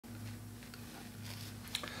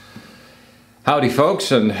Howdy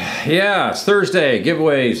folks, and yeah, it's Thursday,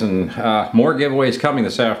 giveaways, and more giveaways coming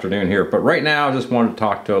this afternoon here. But right now I just wanted to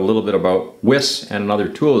talk to a little bit about WIS and another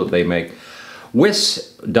tool that they make.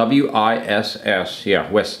 WIS, W-I-S-S,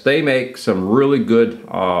 yeah, WIS. They make some really good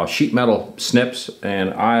sheet metal snips,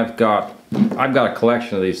 and I've got a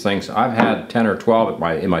collection of these things. I've had 10 or 12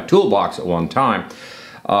 in my toolbox at one time.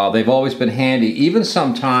 They've always been handy, even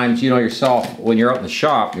sometimes, you know yourself, when you're out in the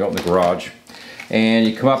shop, you're out in the garage, and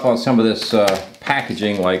you come up on some of this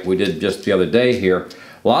packaging like we did just the other day here.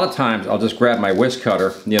 A lot of times I'll just grab my whisk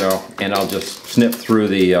cutter, you know, and I'll just snip through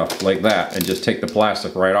the like that and just take the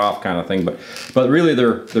plastic right off kind of thing. But really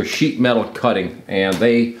they're sheet metal cutting, and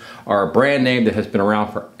they are a brand name that has been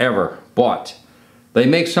around forever. But they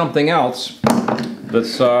make something else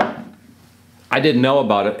that's I didn't know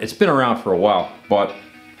about it. It's been around for a while, but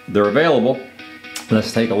they're available.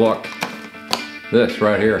 Let's take a look. This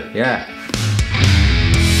right here, yeah.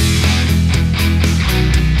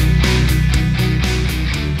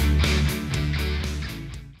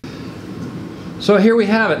 So here we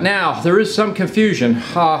have it. Now, there is some confusion.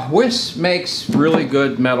 WIS makes really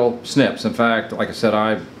good metal snips. In fact, like I said,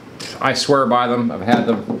 I swear by them. I've had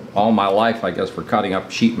them all my life, I guess, for cutting up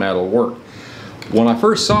sheet metal work. When I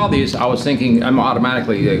first saw these, I was thinking I'm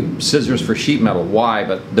automatically scissors for sheet metal. Why?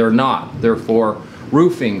 But they're not. They're for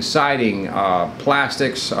roofing, siding,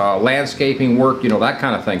 plastics, landscaping work, you know, that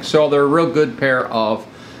kind of thing. So they're a real good pair of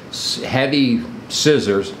heavy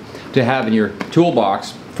scissors to have in your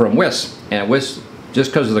toolbox from WIS. And WIS,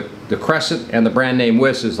 just because of the crescent and the brand name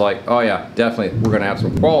WIS, is like, oh yeah, definitely, we're going to have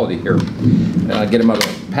some quality here. And I'll get them out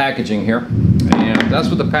of the packaging here. And that's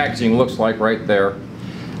what the packaging looks like right there.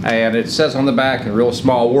 And it says on the back in real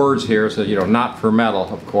small words here, so you know, not for metal,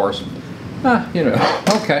 of course. You know,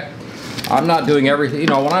 okay. I'm not doing everything, you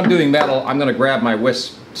know, when I'm doing metal, I'm going to grab my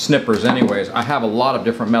WIS snippers anyways. I have a lot of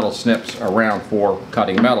different metal snips around for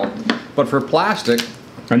cutting metal. But for plastic,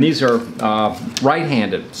 and these are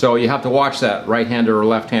right-handed, so you have to watch that right-handed or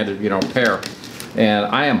left-handed, you know, pair. And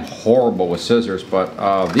I am horrible with scissors,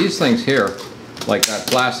 but these things here, like that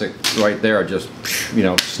plastic right there, just, you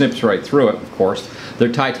know, snips right through it, of course. They're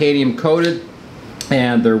titanium coated,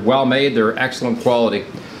 and they're well made. They're excellent quality.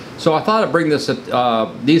 So I thought I'd bring these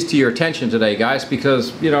to your attention today, guys,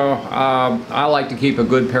 because, you know, I like to keep a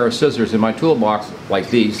good pair of scissors in my toolbox like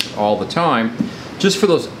these all the time, just for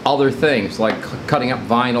those other things like cutting up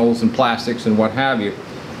vinyls and plastics and what have you.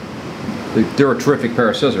 They're a terrific pair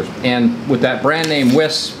of scissors. And with that brand name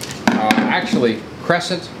WIS, actually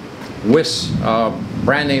Crescent WIS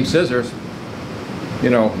brand name scissors,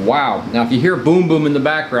 you know, wow. Now if you hear boom boom in the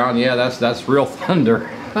background, yeah, that's real thunder.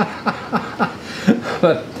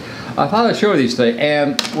 But I thought I'd show you these today,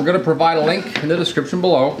 and we're going to provide a link in the description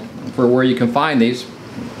below for where you can find these.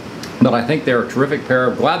 But I think they're a terrific pair.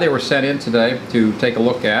 I'm glad they were sent in today to take a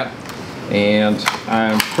look at. And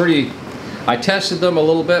I tested them a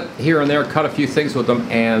little bit here and there, cut a few things with them,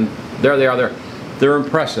 and there they are. They're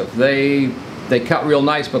impressive. They cut real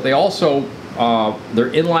nice, but they also,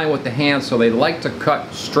 they're in line with the hand, so they like to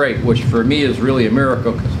cut straight, which for me is really a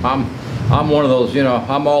miracle, because I'm one of those, you know,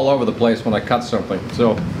 I'm all over the place when I cut something.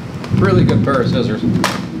 So, really good pair of scissors.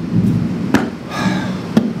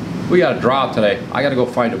 We got a drought today. I got to go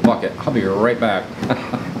find a bucket. I'll be right back.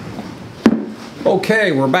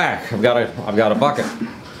 Okay, we're back. I've got a bucket,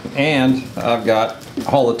 and I've got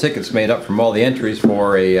all the tickets made up from all the entries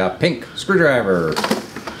for a pink screwdriver,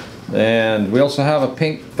 and we also have a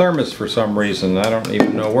pink thermos for some reason. I don't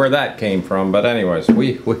even know where that came from, but anyways,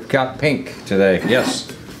 we've got pink today. Yes.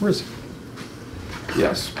 Where's it?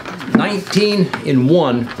 Yes.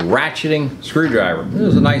 19-in-1 ratcheting screwdriver. This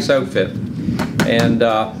is a nice outfit. And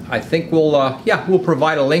I think we'll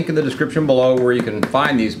provide a link in the description below where you can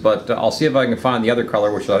find these, but I'll see if I can find the other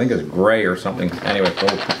color, which I think is gray or something. Anyway,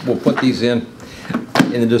 we'll put these in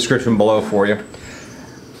the description below for you.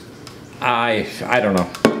 I don't know.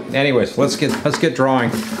 Anyways, let's get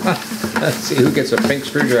drawing. Let's see who gets a pink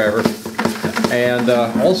screwdriver. And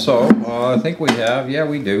also, I think we have, yeah,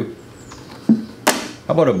 we do.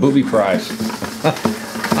 How about a booby prize?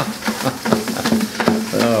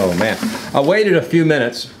 Oh man. I waited a few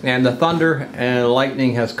minutes, and the thunder and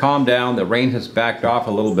lightning has calmed down. The rain has backed off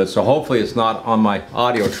a little bit, so hopefully it's not on my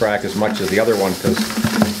audio track as much as the other one, because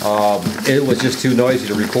it was just too noisy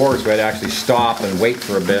to record, so I had to actually stop and wait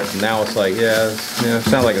for a bit. And now it's like, yeah, it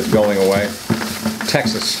sounds like it's going away.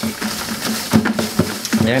 Texas.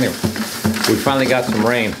 Anyway, we finally got some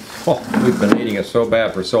rain. Oh, we've been needing it so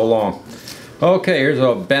bad for so long. Okay, here's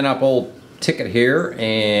a bent up old ticket here,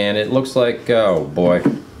 and it looks like, oh boy.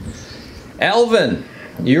 Alvin,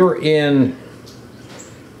 you're in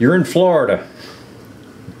Florida.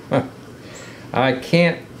 Huh. I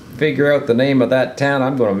can't figure out the name of that town.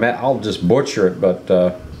 I'll just butcher it, but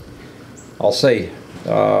I'll say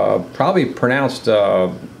probably pronounced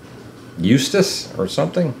Eustis or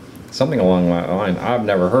something along that line. I've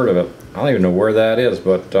never heard of it. I don't even know where that is,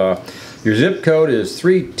 but your zip code is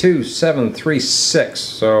 32736.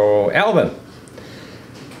 So Alvin,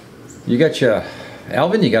 you got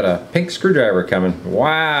a pink screwdriver coming.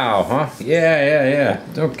 Wow, huh? Yeah.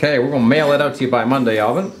 Okay, we're gonna mail it out to you by Monday,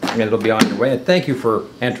 Alvin, and it'll be on your way. And thank you for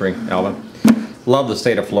entering, Alvin. Love the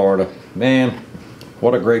state of Florida. Man,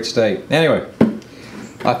 what a great state. Anyway,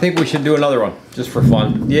 I think we should do another one, just for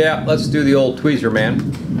fun. Yeah, let's do the old tweezer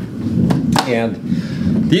man. And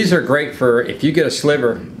these are great for if you get a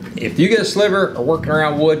sliver. If you get a sliver or working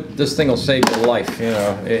around wood, this thing will save your life, you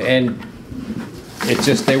know. And it's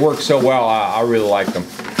just, they work so well. I really like them.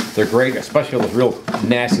 They're great, especially those real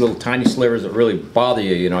nasty little tiny slivers that really bother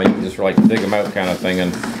you. You know, you can just like dig them out kind of thing,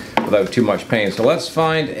 and without too much pain. So let's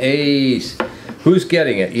find who's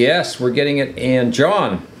getting it. Yes, we're getting it. And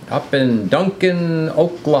John, up in Duncan,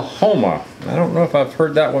 Oklahoma. I don't know if I've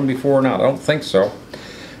heard that one before or not. I don't think so.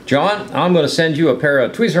 John, I'm going to send you a pair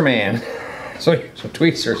of Tweezer Man. So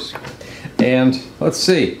tweezers. And let's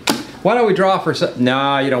see. Why don't we draw for some?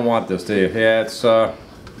 Nah, you don't want this, do you? Yeah, it's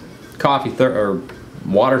coffee or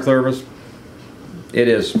water service. It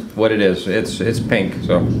is what it is. It's pink.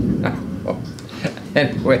 So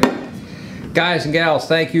anyway, guys and gals,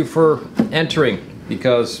 thank you for entering,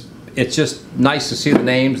 because it's just nice to see the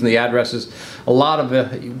names and the addresses. A lot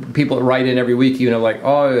of people that write in every week, you know, like,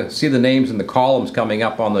 oh, see the names and the columns coming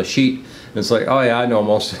up on the sheet. And it's like, oh yeah, I know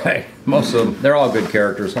most of them. They're all good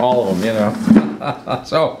characters, all of them, you know.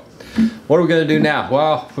 So, what are we going to do now?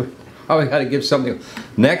 Well, we got to give something.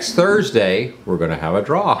 Next Thursday, we're going to have a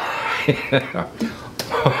draw.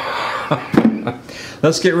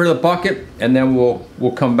 Let's get rid of the bucket, and then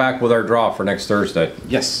we'll come back with our draw for next Thursday.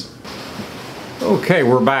 Yes. Okay,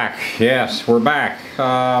 we're back. Yes, we're back.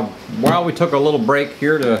 While we took a little break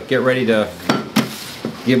here to get ready to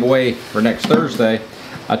give away for next Thursday,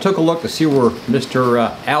 I took a look to see where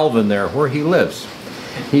Mr. Alvin there, where he lives.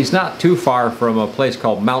 He's not too far from a place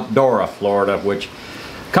called Mount Dora, Florida, which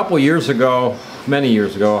a couple years ago, many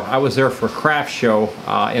years ago, I was there for a craft show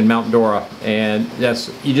in Mount Dora, and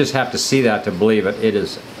you just have to see that to believe it.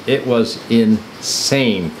 It was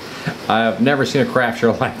insane. I've never seen a craft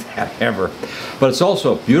show like that ever. But it's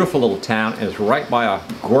also a beautiful little town, and it's right by a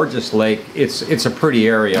gorgeous lake. It's a pretty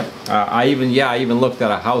area. I even looked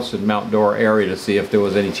at a house in Mount Dora area to see if there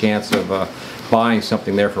was any chance of buying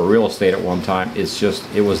something there for real estate at one time.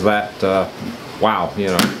 It was that wow, you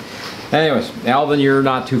know. Anyways, Alvin, you're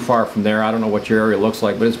not too far from there. I don't know what your area looks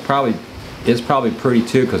like, but it's probably pretty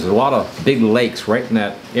too, because there's a lot of big lakes right in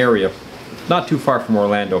that area. Not too far from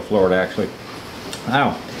Orlando, Florida, actually.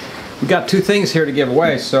 Now, we got two things here to give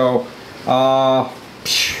away, so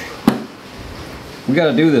we got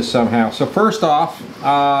to do this somehow. So first off,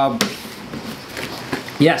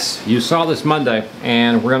 yes, you saw this Monday,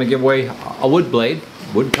 and we're going to give away a wood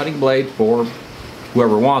cutting blade for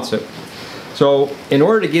whoever wants it. So in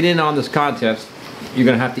order to get in on this contest, you're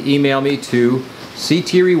going to have to email me to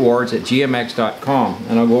ctrewards@gmx.com,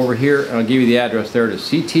 and I'll go over here and I'll give you the address there to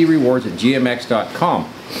ctrewards@gmx.com.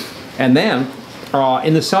 And then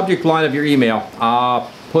in the subject line of your email,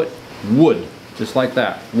 put wood, just like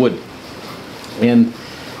that, wood. And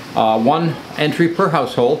one entry per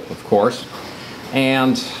household, of course.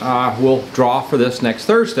 And we'll draw for this next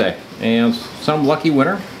Thursday. And some lucky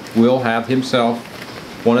winner will have himself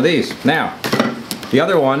one of these. Now, the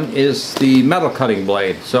other one is the metal cutting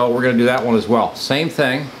blade. So we're going to do that one as well. Same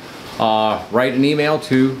thing. Write an email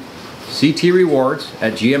to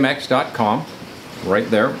ctrewards@gmx.com, right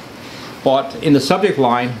there. But in the subject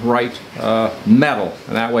line, write metal,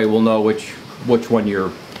 and that way we'll know which one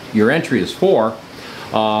your entry is for.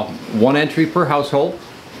 One entry per household,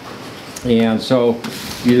 and so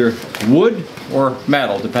either wood or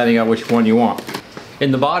metal, depending on which one you want.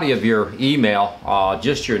 In the body of your email,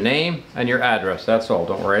 just your name and your address. That's all.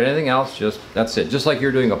 Don't write anything else. That's it. Just like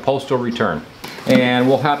you're doing a postal return. And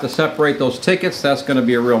we'll have to separate those tickets. That's going to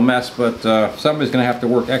be a real mess, but somebody's going to have to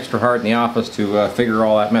work extra hard in the office to figure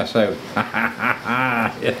all that mess out.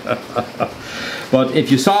 But if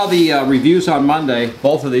you saw the reviews on Monday,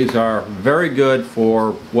 both of these are very good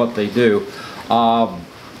for what they do.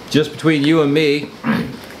 Just between you and me,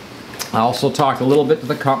 I also talked a little bit to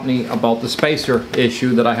the company about the spacer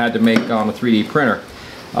issue that I had to make on a 3D printer.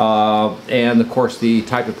 And of course the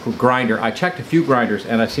type of grinder. I checked a few grinders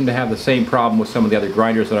and I seem to have the same problem with some of the other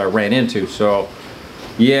grinders that I ran into. So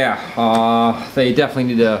yeah, they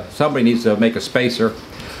definitely need somebody needs to make a spacer.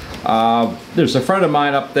 There's a friend of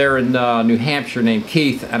mine up there in New Hampshire named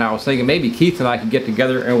Keith, and I was thinking maybe Keith and I could get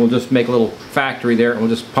together and we'll just make a little factory there, and we'll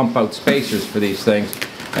just pump out spacers for these things,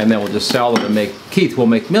 and then we'll just sell them and make, Keith will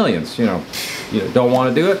make millions, you know. You don't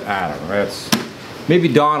want to do it? I don't know. Maybe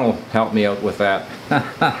Don will help me out with that.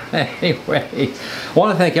 Anyway, I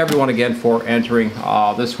want to thank everyone again for entering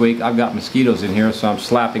this week. I've got mosquitoes in here, so I'm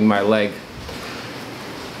slapping my leg.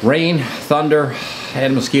 Rain, thunder,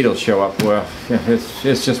 and mosquitoes show up. Well,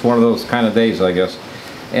 it's just one of those kind of days, I guess.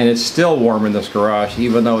 And it's still warm in this garage,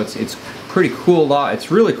 even though it's pretty cooled off. It's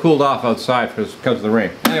really cooled off outside because of the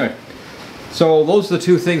rain. Anyway, so those are the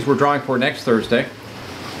two things we're drawing for next Thursday.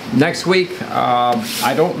 Next week,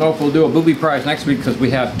 I don't know if we'll do a booby prize next week because we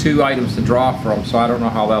have 2 items to draw from, so I don't know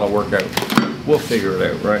how that'll work out. We'll figure it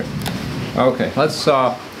out, right? Okay, let's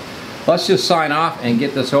just sign off and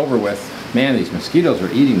get this over with. Man, these mosquitoes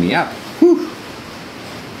are eating me up. Whew.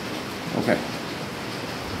 Okay.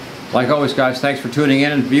 Like always, guys, thanks for tuning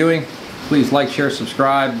in and viewing. Please like, share,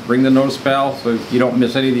 subscribe, ring the notice bell so you don't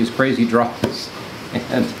miss any of these crazy draws.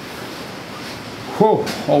 And whew,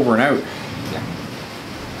 over and out.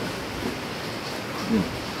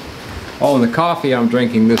 Oh, and the coffee I'm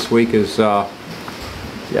drinking this week is, yeah,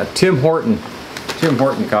 Tim Horton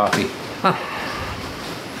coffee.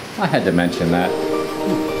 I had to mention that.